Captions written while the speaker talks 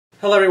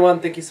Hello everyone,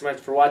 thank you so much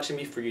for watching.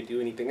 Before you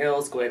do anything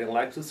else, go ahead and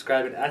like,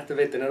 subscribe, and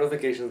activate the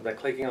notifications by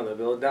clicking on the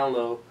bell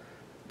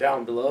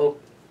down below.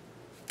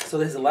 So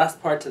this is the last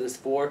part to this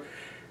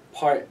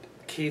 4-part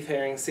Keith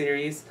Haring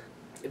series.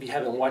 If you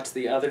haven't watched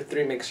the other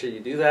 3, make sure you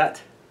do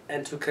that.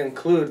 And to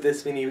conclude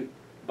this mini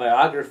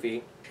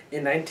biography,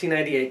 in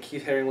 1998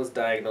 Keith Haring was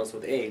diagnosed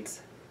with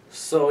AIDS.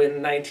 So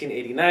in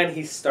 1989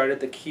 he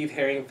started the Keith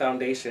Haring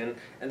Foundation,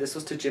 and this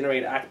was to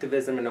generate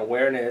activism and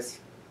awareness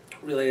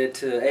related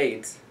to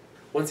AIDS.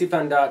 Once he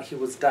found out he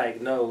was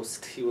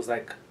diagnosed, he was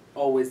like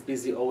always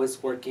busy,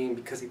 always working,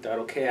 because he thought,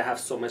 okay, I have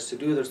so much to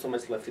do, there's so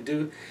much left to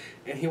do.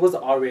 And he was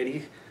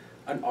already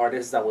an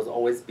artist that was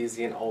always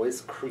busy and always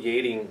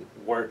creating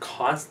work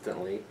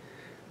constantly.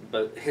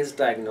 But his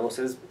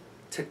diagnosis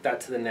took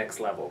that to the next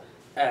level.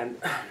 And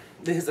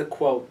this is a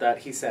quote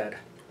that he said.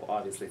 Well,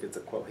 obviously if it's a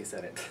quote, he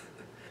said it.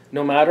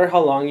 No matter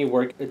how long you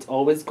work, it's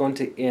always going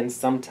to end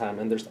sometime,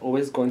 and there's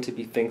always going to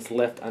be things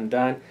left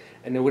undone,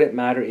 and it wouldn't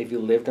matter if you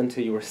lived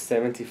until you were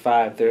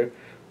 75, there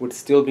would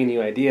still be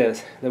new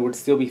ideas, there would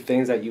still be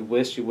things that you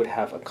wish you would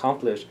have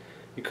accomplished.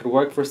 You could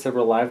work for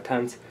several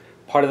lifetimes.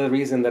 Part of the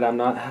reason that I'm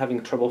not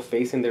having trouble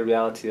facing the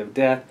reality of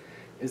death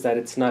is that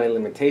it's not a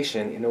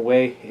limitation. In a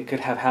way, it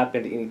could have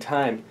happened any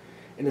time,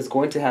 and it's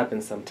going to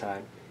happen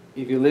sometime.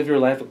 If you live your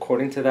life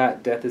according to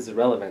that, death is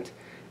irrelevant.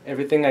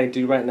 Everything I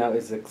do right now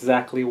is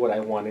exactly what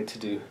I wanted to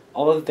do.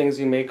 All of the things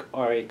you make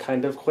are a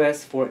kind of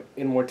quest for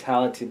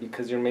immortality,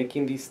 because you're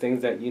making these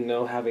things that you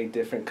know have a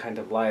different kind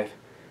of life.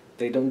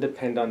 They don't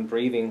depend on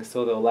breathing,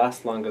 so they'll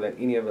last longer than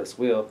any of us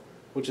will,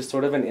 which is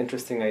sort of an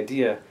interesting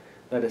idea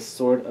that is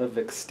sort of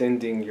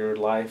extending your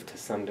life to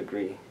some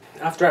degree.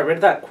 After I read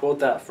that quote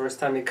that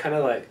first time, it kind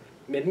of like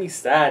made me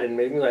sad and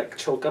made me like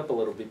choke up a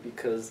little bit,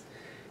 because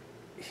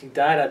he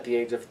died at the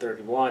age of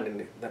 31,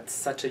 and that's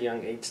such a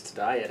young age to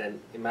die at, and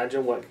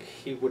imagine what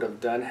he would have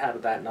done had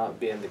that not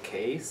been the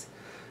case.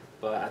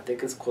 But I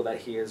think it's cool that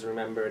he is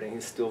remembered and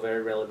he's still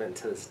very relevant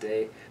to this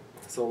day.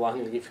 So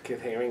long live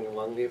Keith Haring, and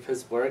long live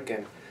his work,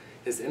 and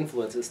his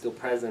influence is still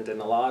present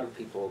in a lot of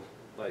people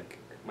like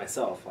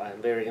myself. I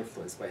am very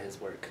influenced by his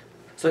work.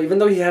 So even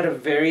though he had a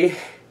very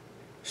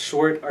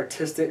short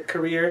artistic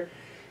career,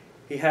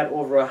 he had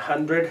over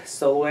 100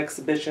 solo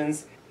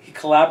exhibitions. He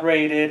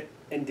collaborated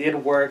and did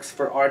works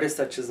for artists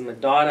such as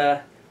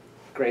Madonna,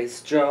 Grace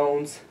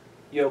Jones,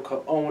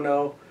 Yoko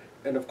Ono,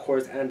 and of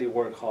course Andy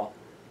Warhol.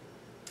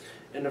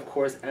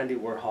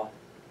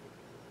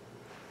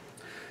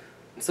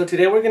 So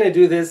today we're going to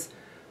do this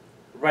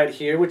right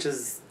here, which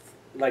is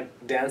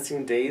like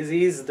dancing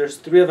daisies. There's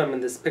 3 of them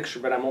in this picture,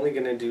 but I'm only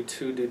going to do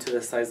 2 due to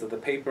the size of the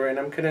paper, and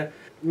I'm going to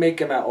make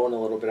them my own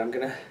a little bit. I'm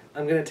going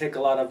to take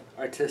a lot of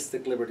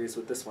artistic liberties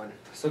with this one.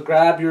 So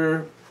grab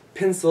your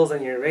pencils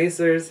and your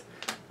erasers.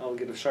 I'll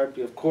get a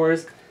Sharpie, of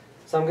course.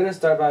 So I'm going to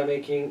start by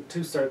making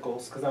 2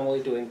 circles, because I'm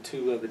only doing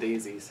 2 of the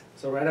daisies.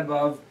 So right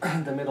above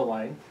the middle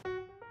line.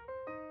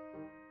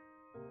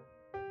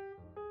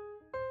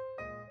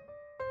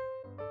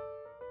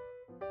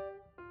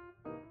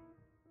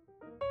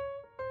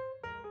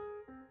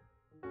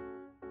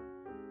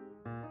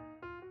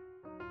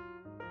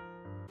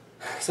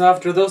 So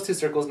after those 2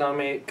 circles, now I'm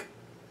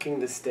making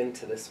the stem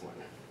to this one.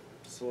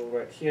 So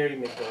right here, you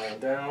make the line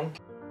down.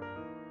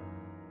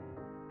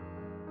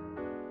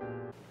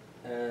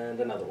 And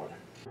another one.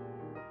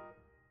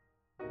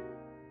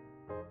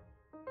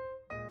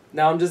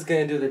 Now I'm just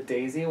going to do the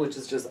daisy, which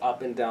is just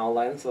up and down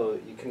line, so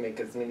you can make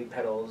as many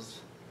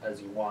petals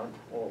as you want,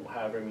 or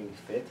however many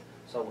fit.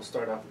 So we'll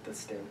start off with the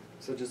stem.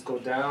 So just go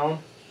down,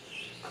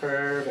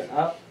 curve, and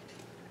up,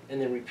 and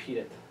then repeat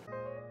it.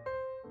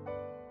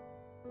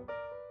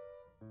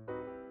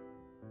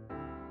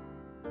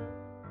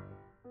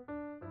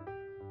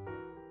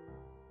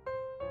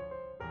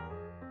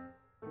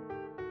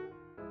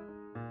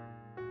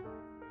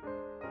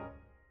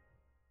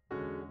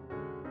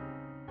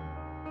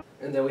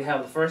 And then we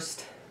have the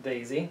first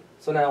daisy.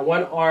 So now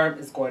one arm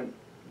is going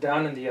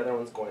down and the other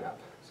one's going up.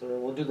 So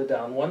we'll do the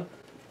down one.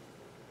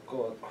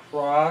 Go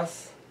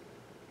across,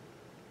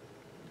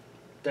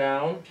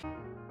 down,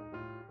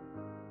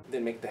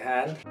 then make the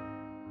hand,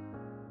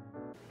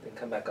 then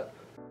come back up,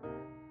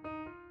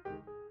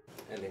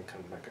 and then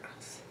come back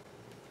across.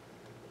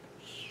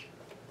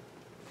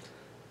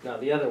 Now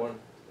the other one,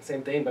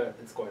 same thing, but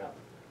it's going up.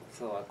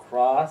 So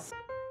across,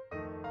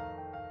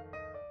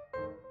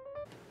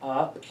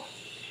 up,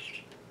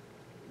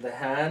 the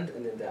hand,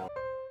 and then down.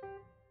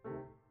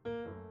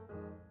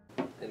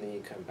 And then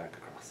you come back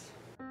across.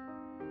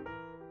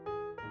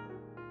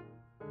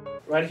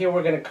 Right here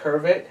we're going to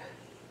curve it,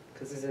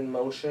 because it's in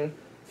motion,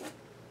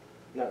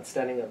 not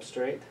standing up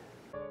straight.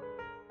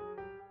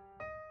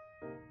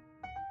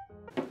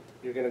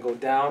 You're going to go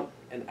down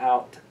and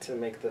out to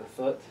make the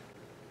foot,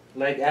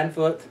 leg and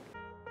foot.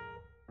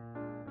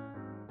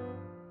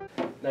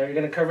 Now you're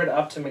going to curve it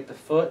up to make the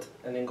foot,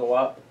 and then go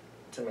up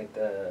to make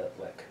the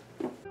leg.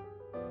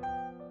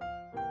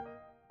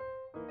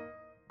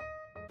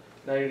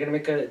 Now you're going to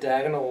make a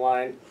diagonal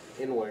line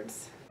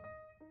inwards.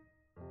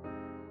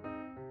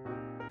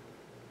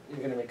 You're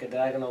going to make a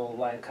diagonal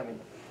line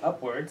coming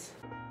upwards.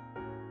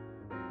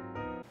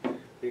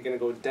 you're going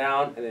to go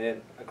down and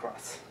then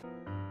across.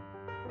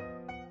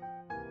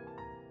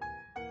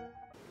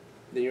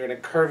 Then you're going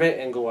to curve it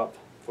and go up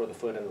for the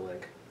foot and the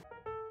leg.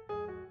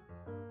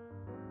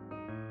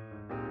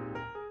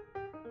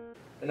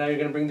 And now you're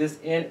going to bring this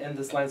in, and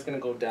this line's going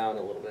to go down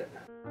a little bit.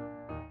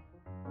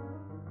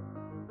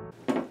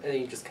 And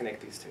then you just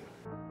connect these two.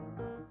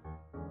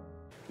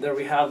 There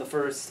we have the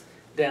first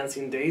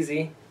dancing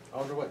daisy. I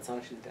wonder what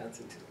song she's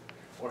dancing to.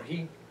 Or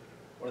he,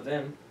 or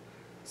them.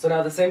 So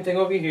now the same thing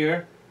over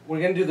here. We're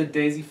going to do the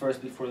daisy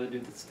first before they do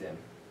the stem.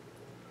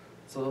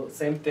 So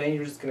same thing,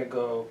 you're just going to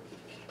go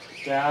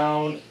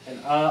down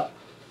and up,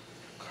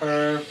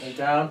 curve and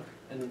down,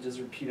 and then just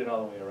repeat it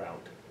all the way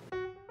around.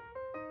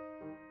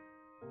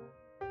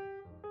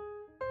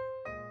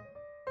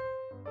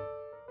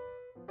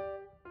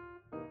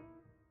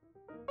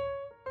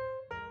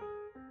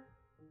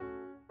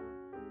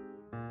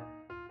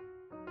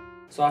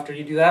 So after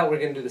you do that, we're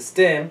going to do the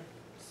stem.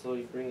 So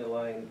you bring the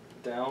line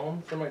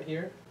down from right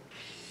here.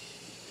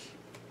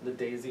 The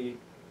daisy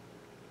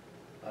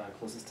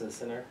closest to the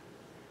center,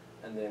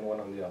 and then one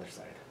on the other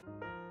side.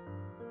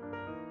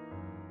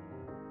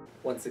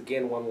 Once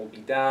again, one will be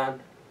down,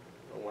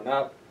 and one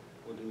up.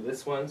 We'll do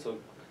this one, so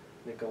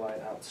make a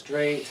line out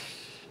straight,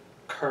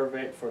 curve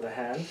it for the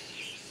hand,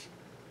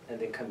 and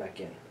then come back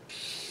in.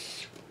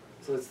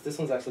 So this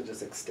one's actually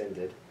just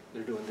extended.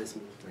 They're doing this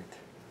movement.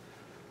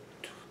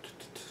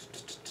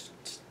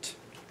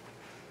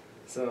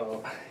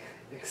 So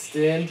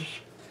extend,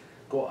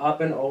 go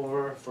up and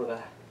over for the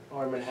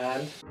arm and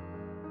hand,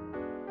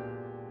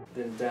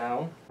 then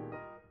down,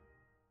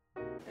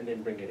 and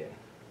then bring it in.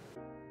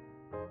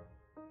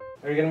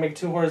 Now you're going to make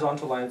two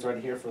horizontal lines right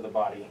here for the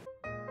body.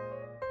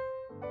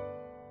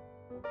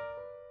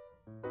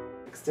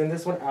 Extend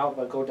this one out,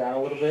 but go down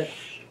a little bit,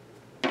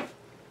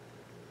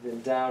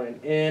 then down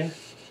and in.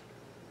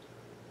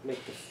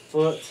 Make the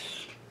foot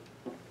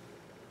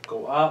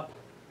go up,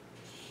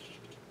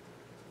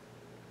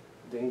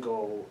 then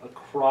go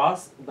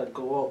across, but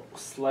go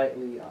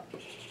slightly up.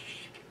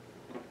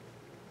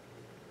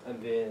 And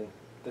then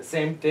the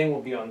same thing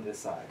will be on this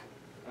side.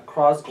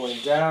 Across going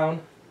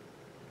down,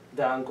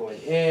 down going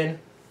in,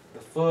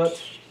 the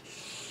foot,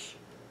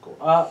 go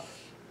up,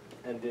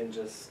 and then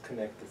just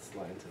connect this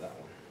line to that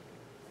one.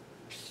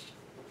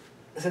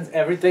 Since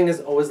everything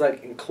is always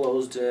like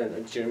enclosed in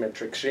a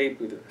geometric shape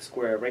with a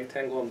square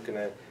rectangle, I'm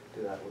gonna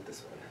do that with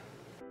this one.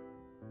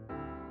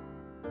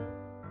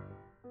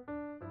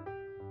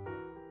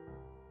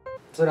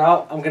 So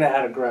now I'm going to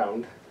add a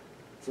ground,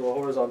 so a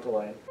horizontal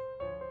line.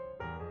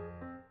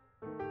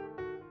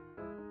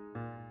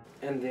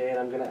 And then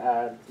I'm going to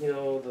add, you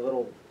know, the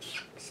little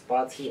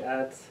spots he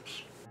adds.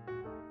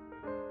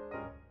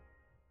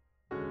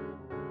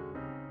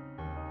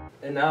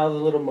 And now the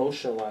little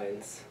motion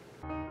lines.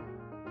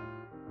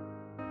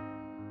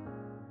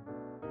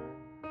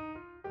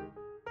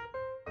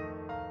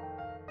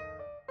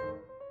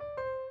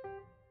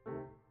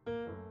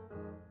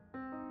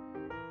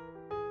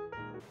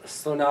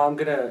 So now I'm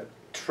going to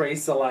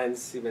trace the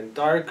lines even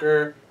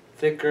darker,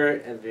 thicker,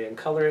 and then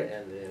color it,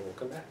 and then we'll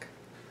come back.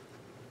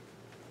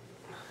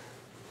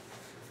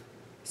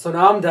 So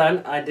now I'm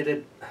done. I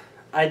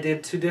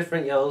did two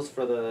different yellows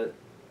for the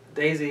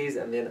daisies,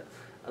 and then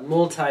a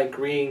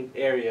multi-green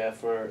area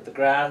for the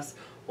grass,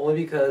 only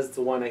because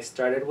the one I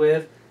started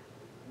with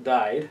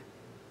died.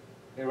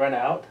 It ran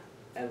out,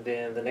 and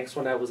then the next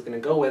one I was going to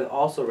go with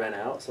also ran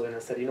out. So then I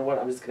said, you know what,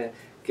 I'm just going to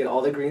get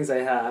all the greens I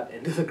have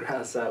into the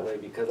grass that way,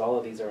 because all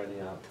of these are running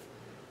out.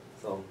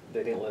 So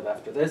they didn't live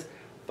after this.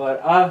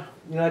 But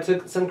you know, I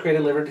took some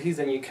creative liberties,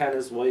 and you can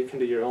as well. You can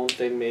do your own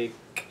thing,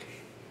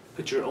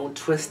 put your own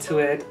twist to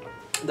it.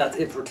 That's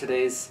it for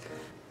today's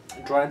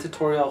drawing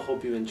tutorial. I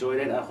hope you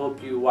enjoyed it. I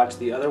hope you watch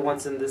the other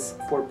ones in this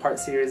 4-part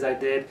series I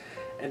did,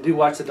 and do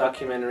watch the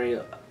documentary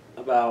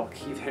about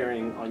Keith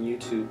Haring on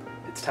YouTube.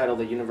 It's titled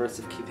The Universe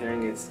of Keith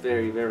Haring. It's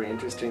very, very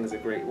interesting. It's a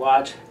great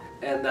watch.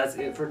 And that's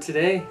it for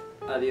today.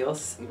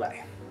 Adios.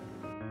 Bye.